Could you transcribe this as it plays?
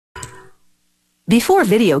Before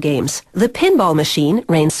video games, the pinball machine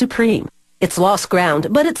reigns supreme. It's lost ground,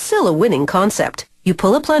 but it's still a winning concept. You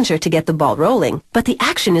pull a plunger to get the ball rolling, but the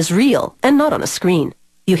action is real and not on a screen.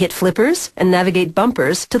 You hit flippers and navigate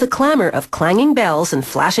bumpers to the clamor of clanging bells and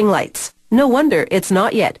flashing lights. No wonder it's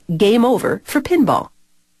not yet game over for pinball.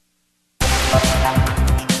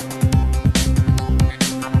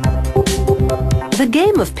 The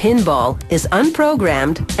game of pinball is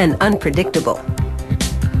unprogrammed and unpredictable.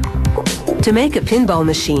 To make a pinball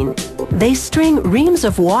machine, they string reams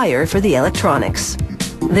of wire for the electronics.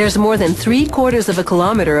 There's more than 3/4 of a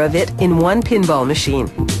kilometer of it in one pinball machine.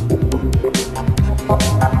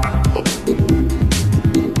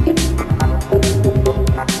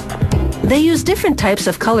 They use different types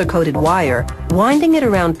of color-coded wire, winding it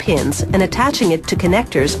around pins and attaching it to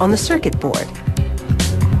connectors on the circuit board.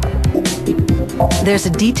 There's a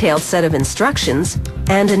detailed set of instructions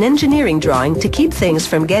and an engineering drawing to keep things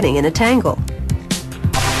from getting in a tangle.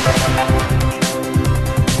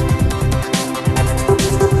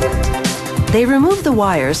 They remove the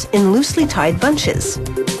wires in loosely tied bunches.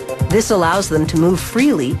 This allows them to move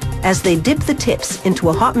freely as they dip the tips into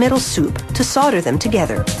a hot metal soup to solder them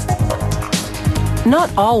together. Not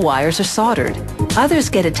all wires are soldered. Others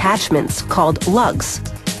get attachments called lugs.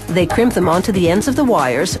 They crimp them onto the ends of the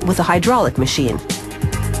wires with a hydraulic machine.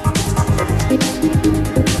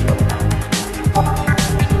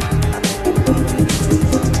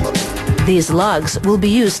 These lugs will be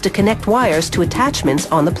used to connect wires to attachments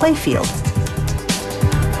on the playfield.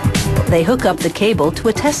 They hook up the cable to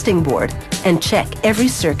a testing board and check every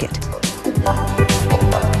circuit.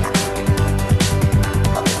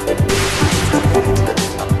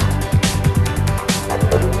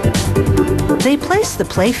 They place the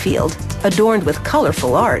playfield, adorned with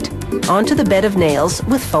colorful art, onto the bed of nails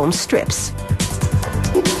with foam strips.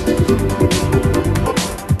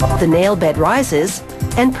 The nail bed rises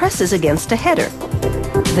and presses against a header.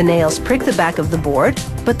 The nails prick the back of the board,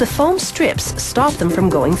 but the foam strips stop them from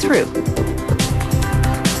going through.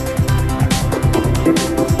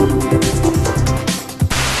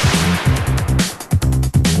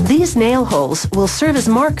 These nail holes will serve as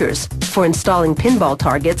markers for installing pinball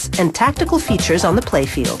targets and tactical features on the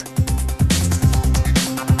playfield.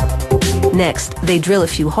 Next, they drill a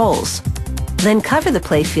few holes. Then cover the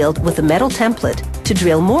playfield with a metal template to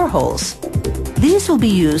drill more holes. These will be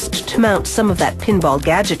used to mount some of that pinball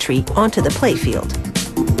gadgetry onto the playfield.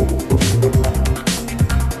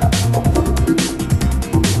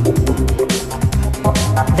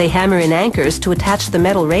 They hammer in anchors to attach the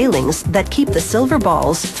metal railings that keep the silver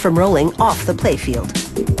balls from rolling off the playfield.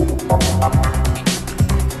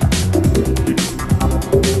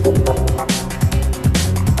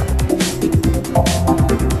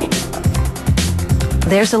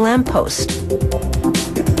 There's a lamppost,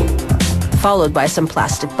 followed by some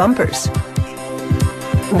plastic bumpers.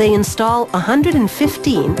 They install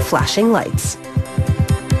 115 flashing lights.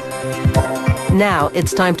 Now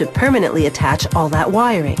it's time to permanently attach all that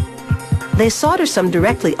wiring. They solder some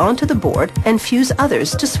directly onto the board and fuse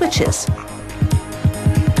others to switches.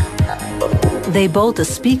 They bolt a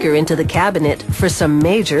speaker into the cabinet for some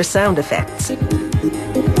major sound effects.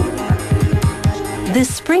 This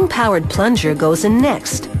spring-powered plunger goes in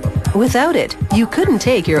next. Without it, you couldn't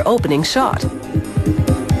take your opening shot.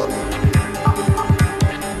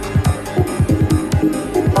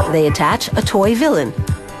 They attach a toy villain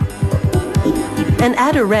and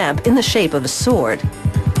add a ramp in the shape of a sword,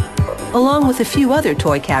 along with a few other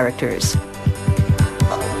toy characters.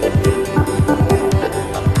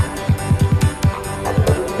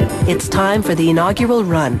 It's time for the inaugural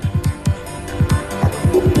run.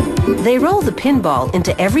 They roll the pinball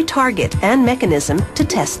into every target and mechanism to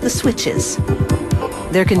test the switches.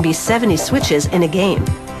 There can be 70 switches in a game.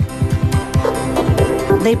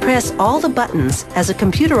 They press all the buttons as a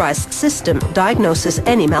computerized system diagnoses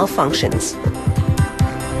any malfunctions.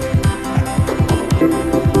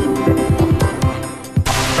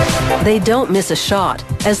 They don't miss a shot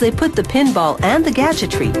as they put the pinball and the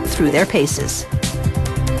gadgetry through their paces.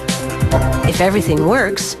 If everything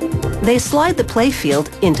works, they slide the playfield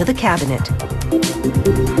into the cabinet.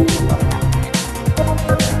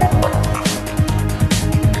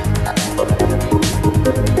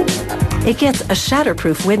 It gets a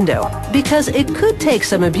shatterproof window because it could take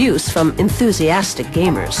some abuse from enthusiastic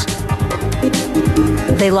gamers.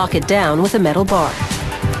 They lock it down with a metal bar.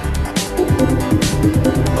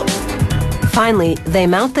 Finally, they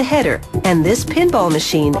mount the header, and this pinball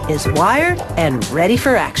machine is wired and ready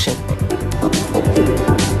for action.